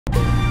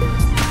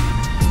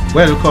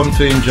Welcome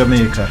to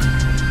InJamaica,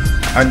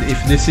 and if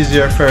this is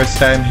your first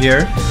time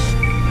here,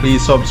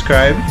 please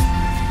subscribe,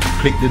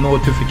 click the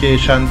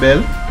notification bell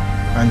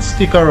and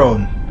stick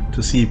around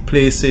to see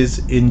places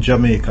in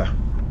Jamaica.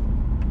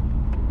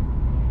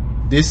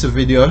 This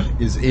video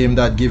is aimed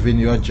at giving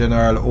you a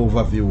general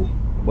overview,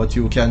 but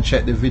you can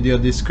check the video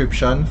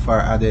description for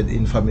added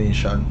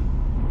information.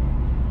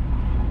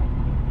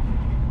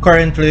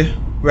 Currently,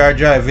 we are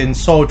driving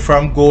south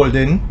from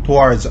Golden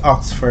towards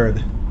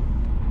Oxford.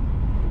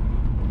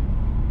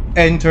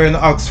 Entering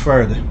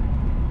Oxford.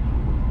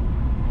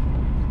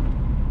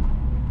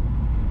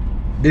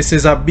 This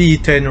is a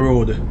B10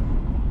 road.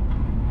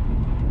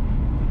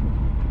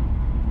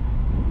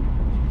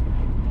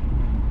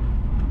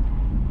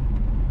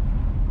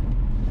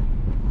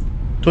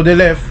 To the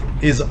left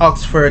is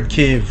Oxford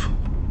Cave,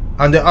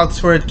 and the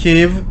Oxford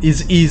Cave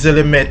is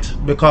easily met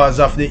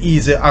because of the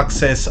easy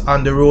access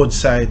on the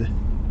roadside.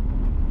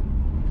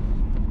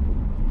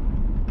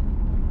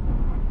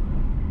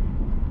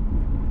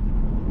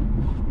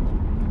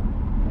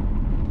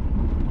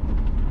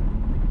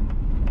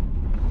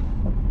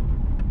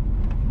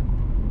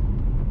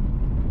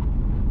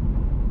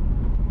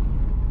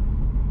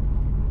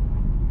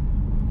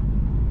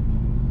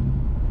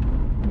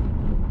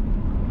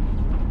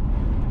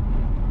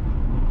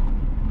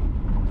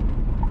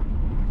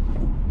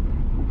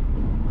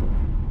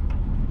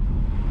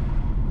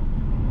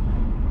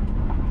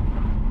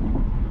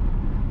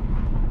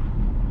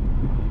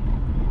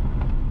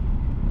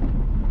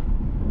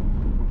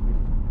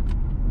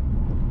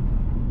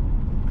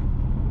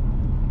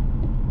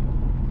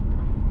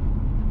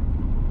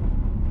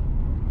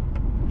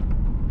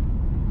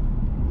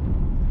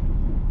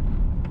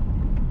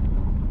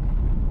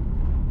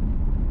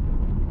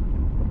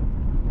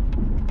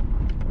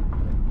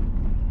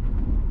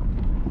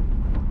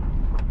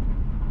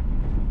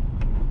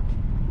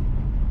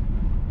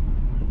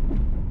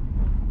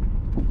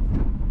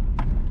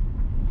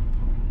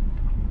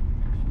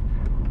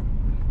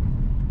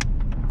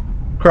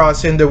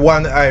 Crossing the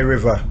One Eye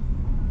River,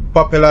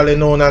 popularly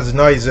known as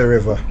Noisy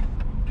River.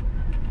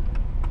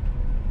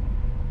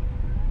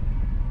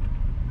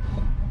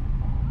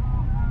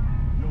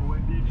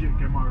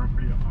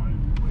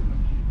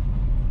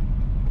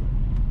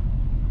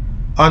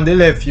 On the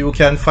left you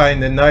can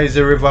find the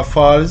Noisy River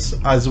Falls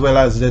as well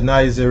as the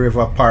Noisy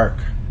River Park.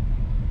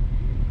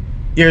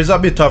 Here's a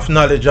bit of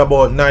knowledge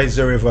about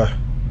Noisy River.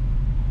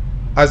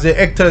 As the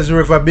Hector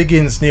River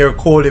begins near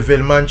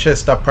Coleyville,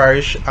 Manchester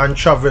parish and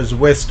travels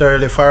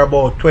westerly for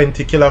about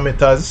 20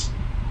 kilometers,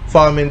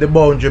 forming the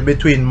boundary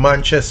between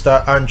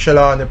Manchester and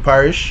Trelawny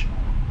parish.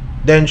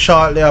 Then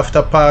shortly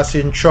after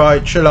passing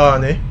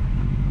Trelawny,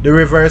 the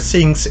river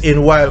sinks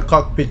in wild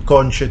Cockpit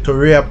Country to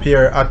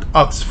reappear at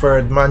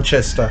Oxford,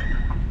 Manchester.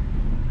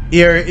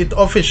 Here it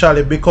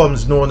officially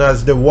becomes known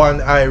as the One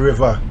Eye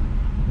River,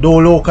 though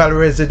local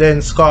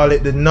residents call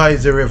it the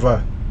Noisy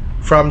River,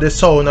 from the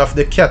sound of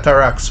the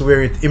cataracts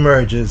where it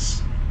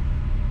emerges.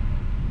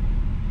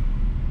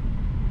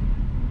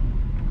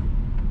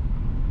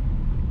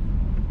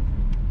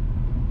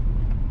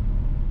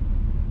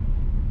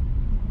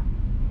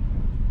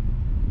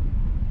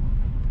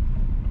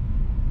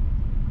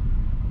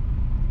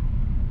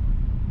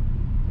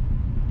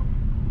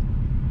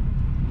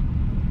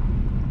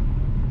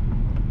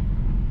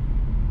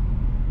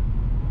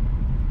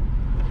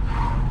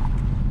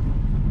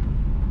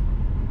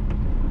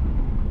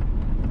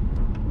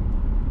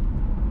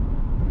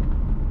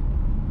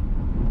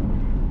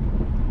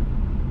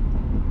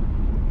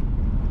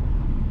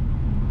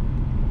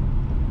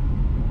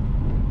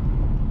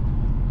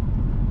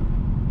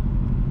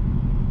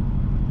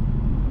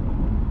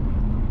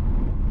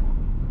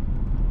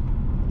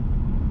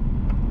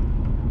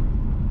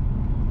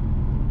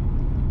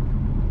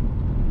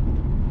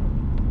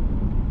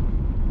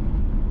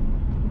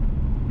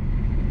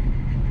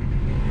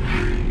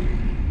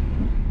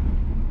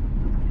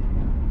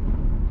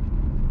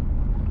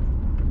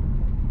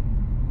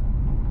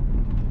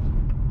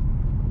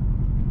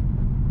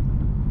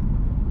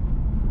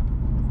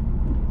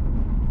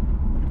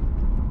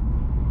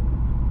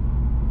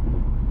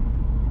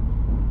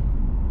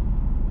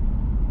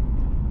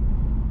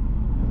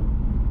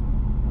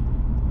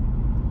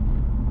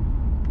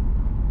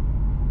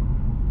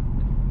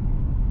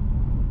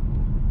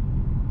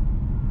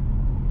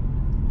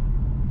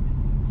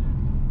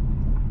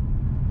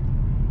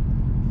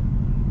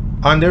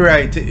 On the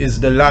right is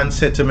the Land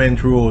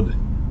Settlement Road,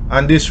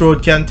 and this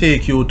road can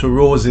take you to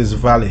Roses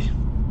Valley.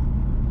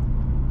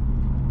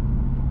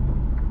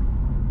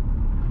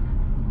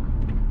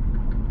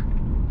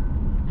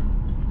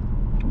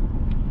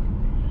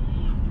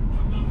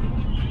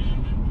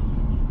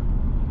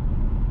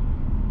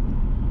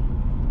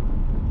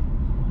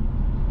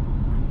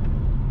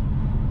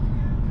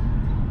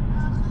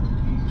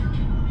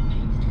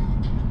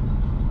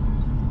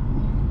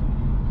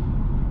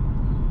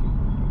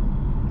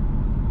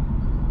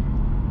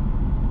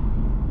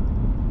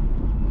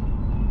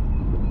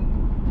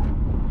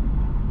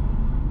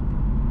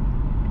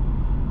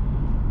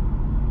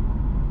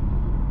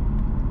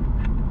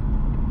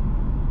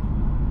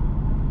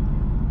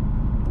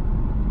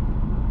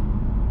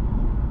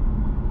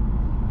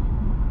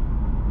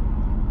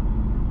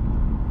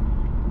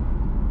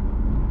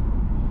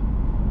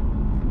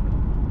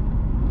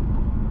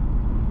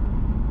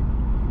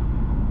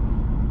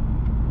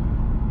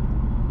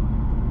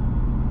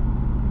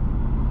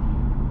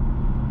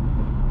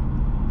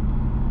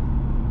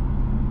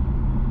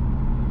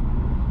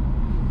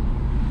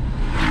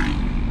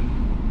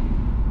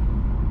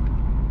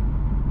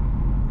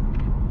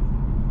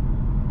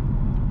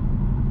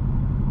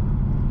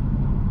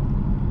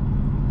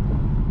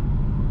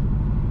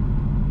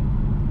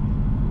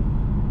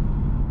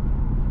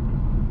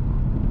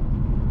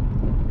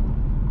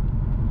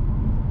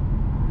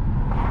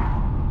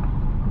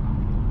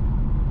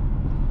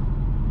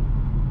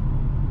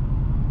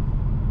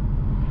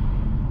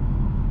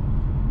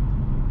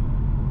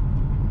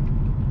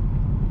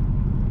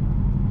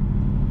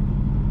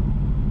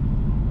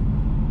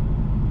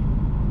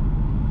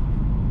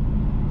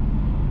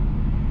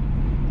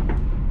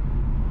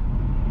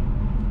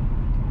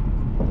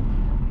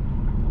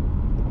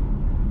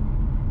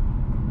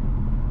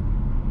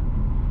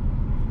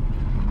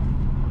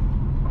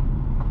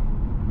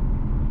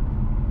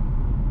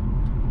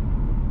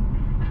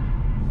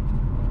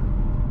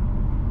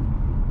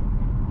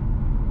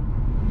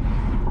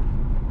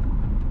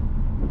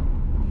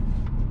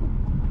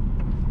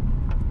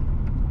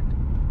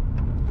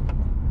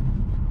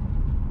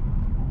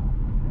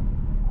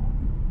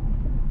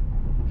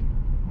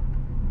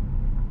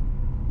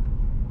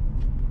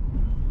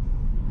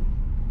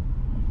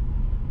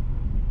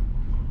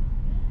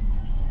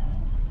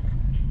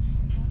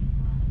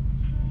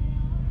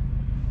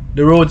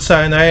 The road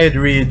sign ahead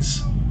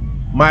reads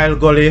Mile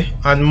Gully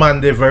and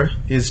Mandeville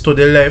is to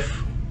the left,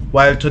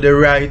 while to the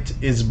right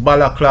is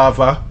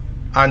Balaclava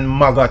and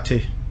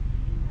Magotty.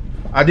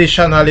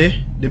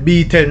 Additionally, the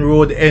B10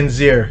 road ends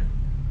here,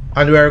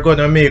 and we are going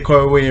to make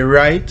our way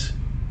right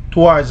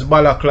towards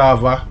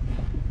Balaclava,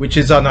 which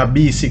is on a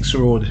B6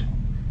 road.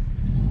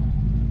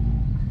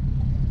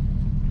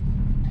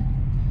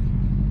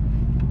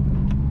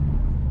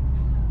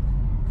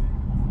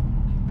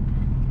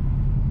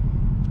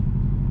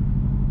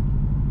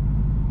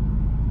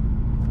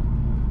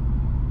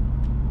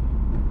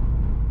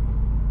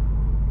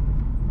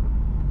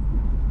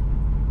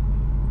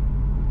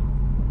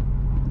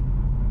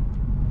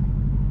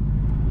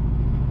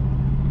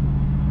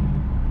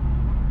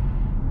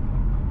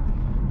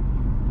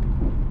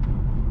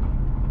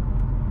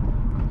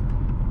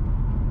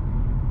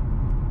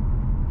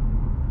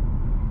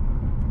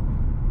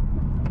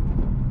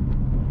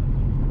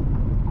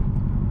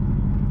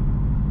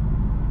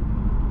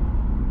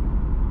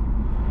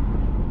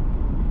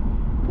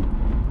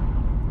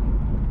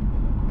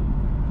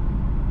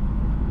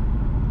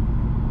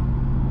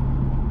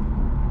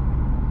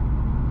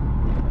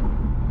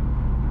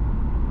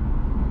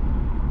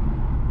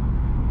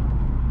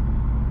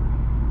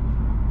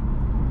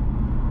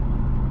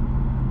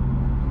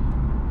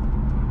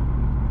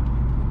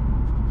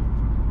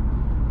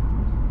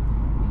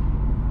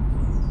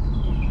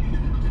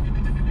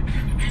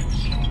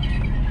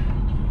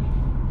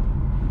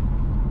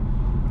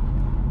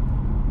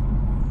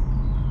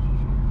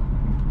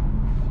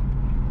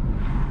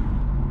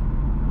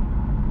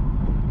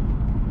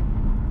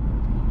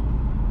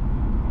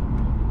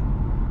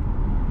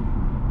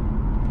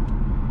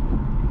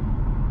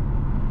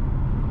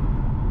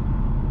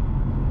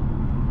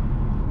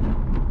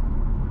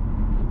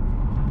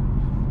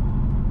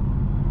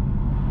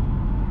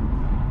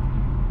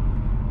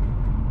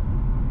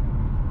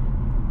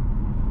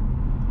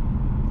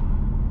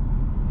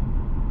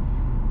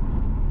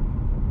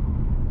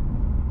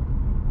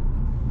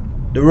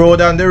 The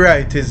road on the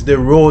right is the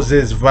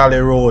Roses Valley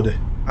Road,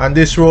 and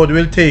this road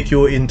will take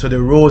you into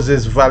the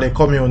Roses Valley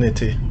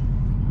community.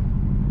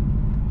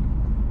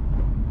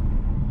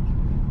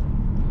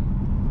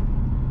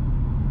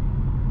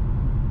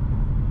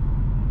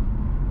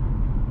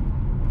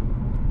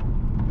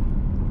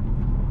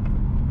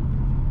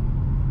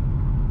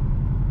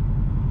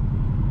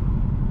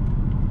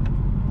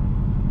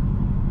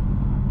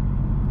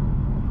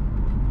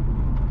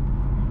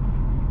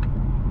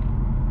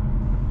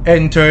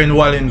 Enter in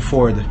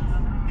Wallingford.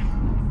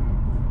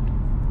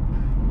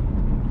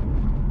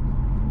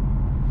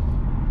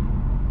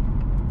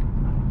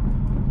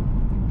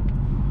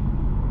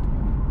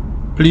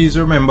 Please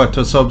remember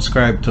to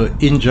subscribe to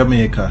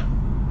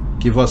InJamaica.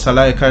 Give us a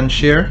like and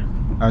share,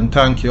 and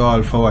thank you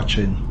all for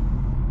watching.